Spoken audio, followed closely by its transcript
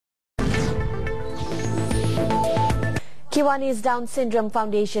Kiwanis Down Syndrome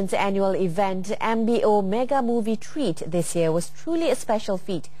Foundation's annual event, MBO Mega Movie Treat, this year was truly a special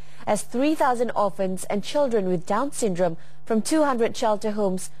feat, as 3,000 orphans and children with Down syndrome from 200 shelter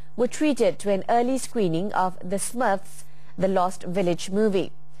homes were treated to an early screening of the Smurfs, the Lost Village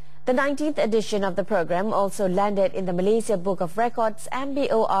movie. The 19th edition of the program also landed in the Malaysia Book of Records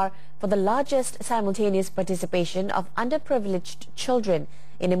MBOR for the largest simultaneous participation of underprivileged children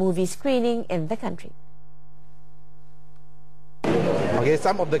in a movie screening in the country. Okay,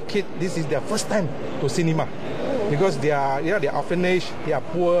 some of the kids, this is their first time to cinema because they are, they're orphanage, they are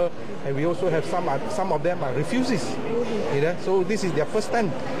poor, and we also have some of them are refugees. So this is their first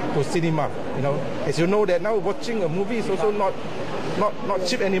time to cinema. As you know that now watching a movie is also not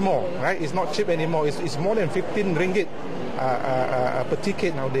cheap anymore, right? It's not cheap anymore. It's more than 15 ringgit per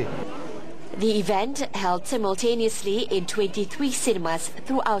ticket nowadays. The event, held simultaneously in 23 cinemas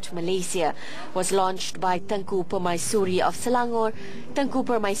throughout Malaysia, was launched by Tengku Permaisuri of Selangor, Tengku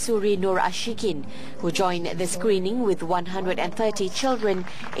Permaisuri Nur Ashikin, who joined the screening with 130 children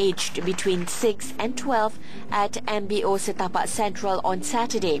aged between 6 and 12 at MBO Setapak Central on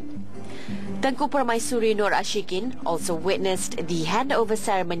Saturday. Tengku Permaisuri Nur Ashikin also witnessed the handover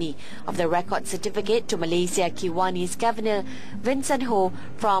ceremony of the record certificate to Malaysia Kiwanis Governor Vincent Ho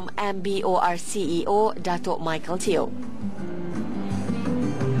from MBOR CEO Datuk Michael Teo.